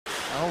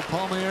Oh,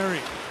 Palmieri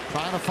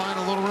trying to find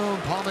a little room.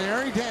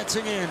 Palmieri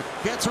dancing in,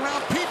 gets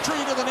around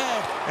Petrie to the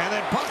net, and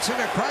then bumps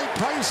into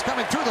Price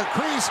coming through the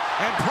crease,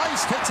 and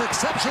Price takes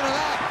exception to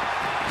that.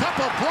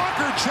 Couple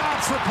blocker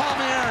chops for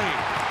Palmieri.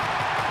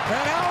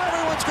 And now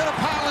everyone's going to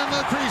pile into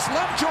the crease.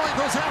 Lovejoy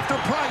goes after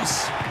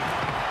Price.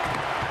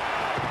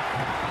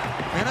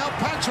 And now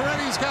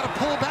Pacioretty's got to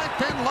pull back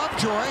Ben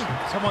Lovejoy.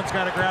 Someone's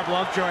got to grab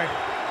Lovejoy.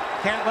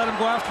 Can't let him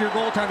go after your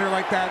goaltender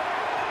like that.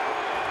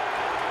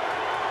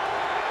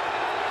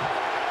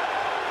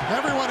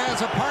 Everyone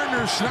has a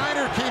partner.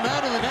 Schneider came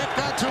out of the net,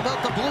 got to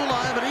about the blue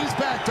line, but he's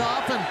backed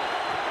off. And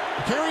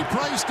Carey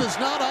Price does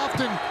not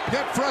often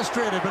get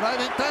frustrated, but I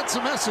think that's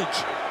a message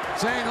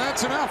saying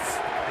that's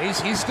enough.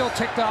 He's still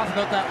ticked off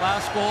about that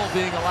last goal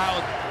being allowed.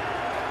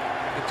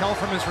 You can tell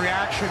from his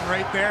reaction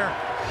right there.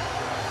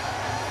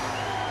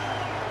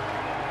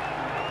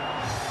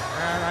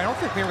 And I don't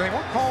think they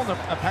weren't calling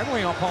a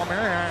penalty on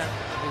Palmieri.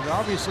 He's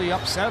obviously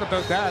upset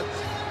about that.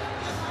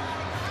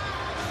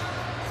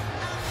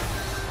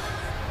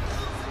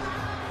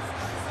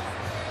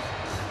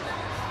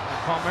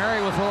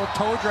 Palmieri with a little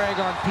toe drag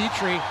on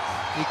Petrie.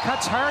 He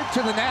cuts hard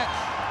to the net.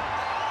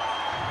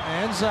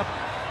 Ends up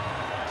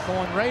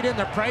going right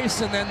into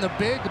Price, and then the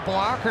big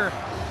blocker.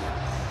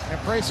 And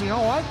Price, you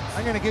know what?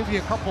 I'm going to give you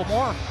a couple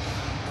more.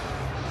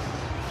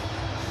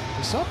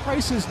 You saw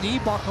Price's knee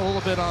buck a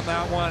little bit on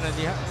that one, and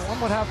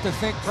one would have to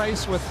think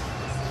Price, with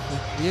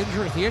the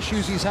injury, the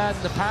issues he's had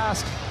in the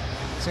past,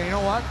 say, you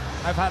know what?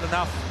 I've had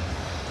enough.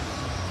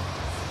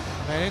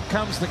 And in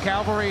comes the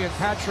cavalry, and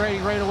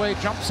Pacioretty right away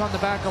jumps on the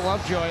back of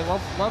Lovejoy.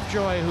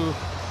 Lovejoy, who,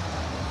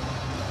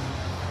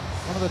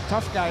 one of the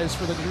tough guys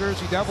for the New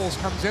Jersey Devils,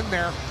 comes in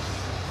there.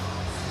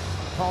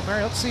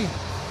 Palmieri, let's see,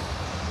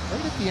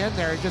 right at the end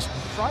there, just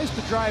tries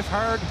to drive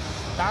hard,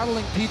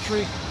 battling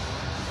Petrie.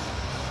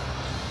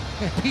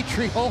 And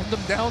Petrie holding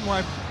him down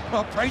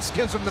while Price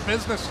gives him the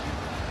business.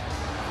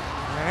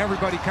 And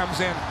everybody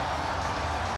comes in.